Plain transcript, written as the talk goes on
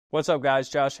What's up guys,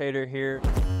 JHaderade here.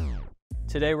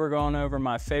 Today we're going over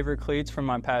my favorite cleats from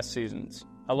my past seasons.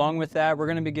 Along with that, we're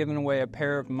going to be giving away a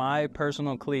pair of my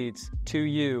personal cleats to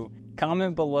you.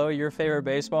 Comment below your favorite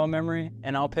baseball memory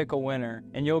and I'll pick a winner,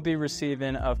 and you'll be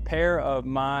receiving a pair of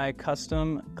my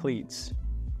custom cleats.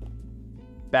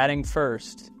 Batting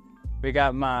first, we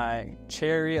got my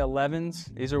Cherry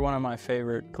 11s. These are one of my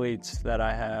favorite cleats that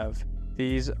I have.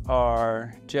 These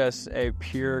are just a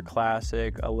pure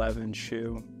classic 11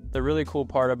 shoe. The really cool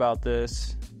part about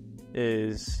this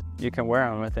is you can wear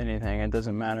them with anything. It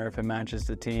doesn't matter if it matches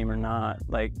the team or not.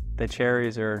 Like, the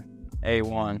cherries are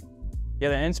A1. Yeah,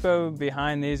 the inspo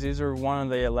behind these are one of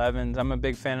the 11s. I'm a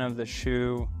big fan of the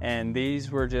shoe, and these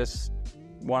were just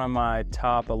one of my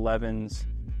top 11s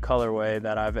colorway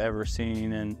that I've ever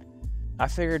seen, and I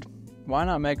figured, why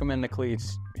not make them into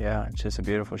cleats? Yeah, it's just a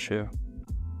beautiful shoe.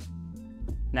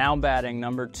 Now batting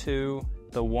number 2,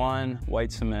 the One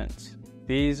White Cements.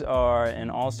 These are an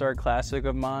all-star classic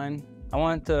of mine. I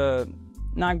want to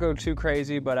not go too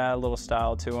crazy, but add a little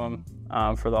style to them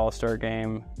for the all-star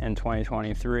game in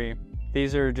 2023.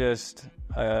 These are just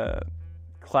a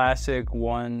classic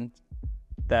one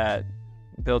that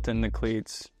built in the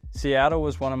cleats. Seattle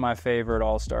was one of my favorite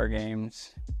all-star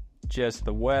games. Just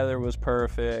the weather was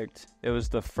perfect. It was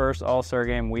the first all-star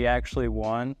game we actually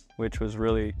won, which was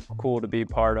really cool to be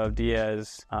part of.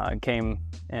 Diaz came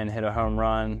and hit a home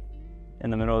run in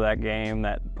the middle of that game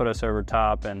that put us over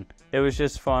top, and it was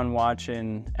just fun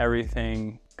watching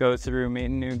everything go through,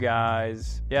 meeting new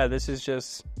guys. Yeah, this is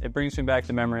just, it brings me back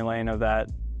to memory lane of that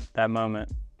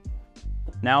moment.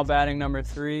 Now batting number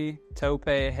 3, Tope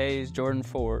Hayes Jordan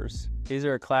 4s. These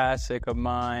are a classic of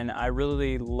mine. I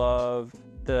really love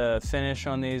the finish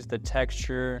on these, the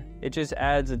texture. It just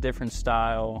adds a different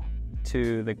style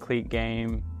to the cleat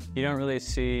game. You don't really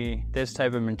see this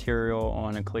type of material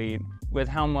on a cleat. With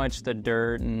how much the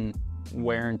dirt and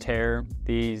wear and tear,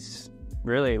 these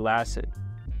really lasted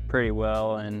pretty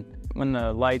well, and when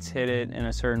the lights hit it in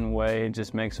a certain way, it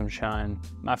just makes them shine.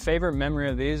 My favorite memory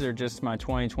of these are just my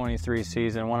 2023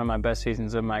 season, one of my best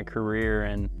seasons of my career,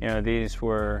 and these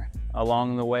were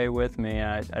along the way with me.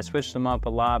 I switched them up a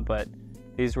lot, but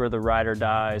these were the ride or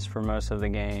dies for most of the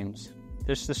games.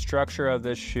 Just the structure of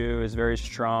this shoe is very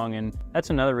strong, and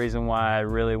that's another reason why I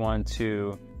really want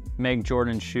to make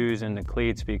Jordan shoes into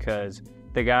cleats, because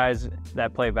the guys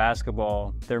that play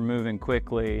basketball, they're moving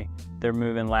quickly, they're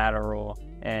moving lateral,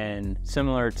 and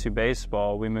similar to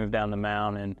baseball, we move down the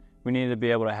mound, and we need to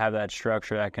be able to have that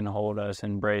structure that can hold us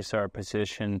and brace our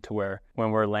position to where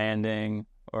when we're landing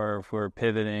or if we're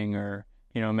pivoting or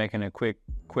making a quick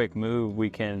move, we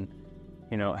can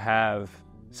have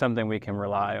something we can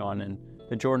rely on, and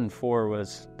the Jordan 4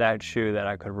 was that shoe that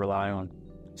I could rely on.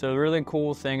 So the really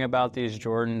cool thing about these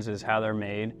Jordans is how they're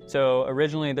made. So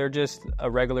originally they're just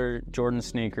a regular Jordan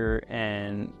sneaker,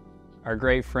 and our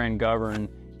great friend Govern,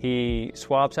 he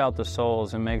swaps out the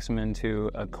soles and makes them into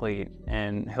a cleat,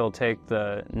 and he'll take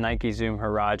the Nike Zoom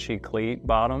Huarache cleat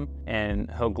bottom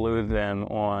and he'll glue them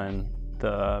on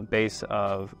the base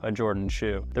of a Jordan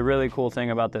shoe. The really cool thing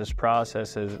about this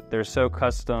process is they're so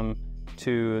custom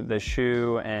to the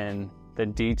shoe, and the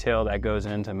detail that goes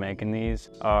into making these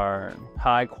are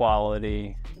high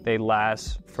quality. They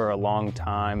last for a long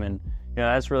time, and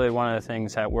that's really one of the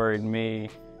things that worried me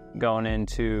going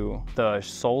into the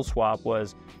sole swap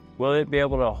was, will it be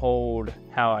able to hold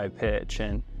how I pitch?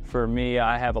 And for me,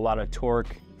 I have a lot of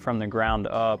torque from the ground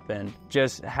up, and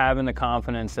just having the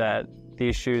confidence that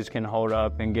these shoes can hold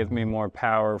up and give me more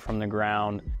power from the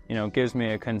ground, gives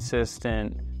me a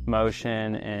consistent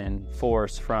motion and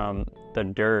force from the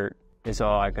dirt, is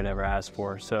all I could ever ask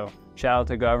for. So shout out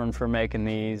to Govern for making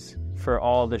these. For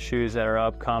all the shoes that are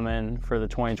upcoming for the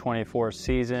 2024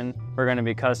 season, we're going to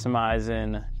be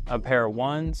customizing a pair of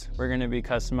 1s, we're going to be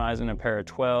customizing a pair of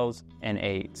 12s and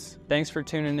 8s. Thanks for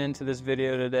tuning into this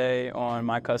video today on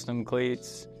my custom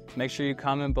cleats. Make sure you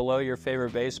comment below your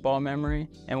favorite baseball memory,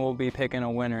 and we'll be picking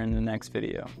a winner in the next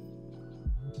video.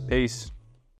 Peace.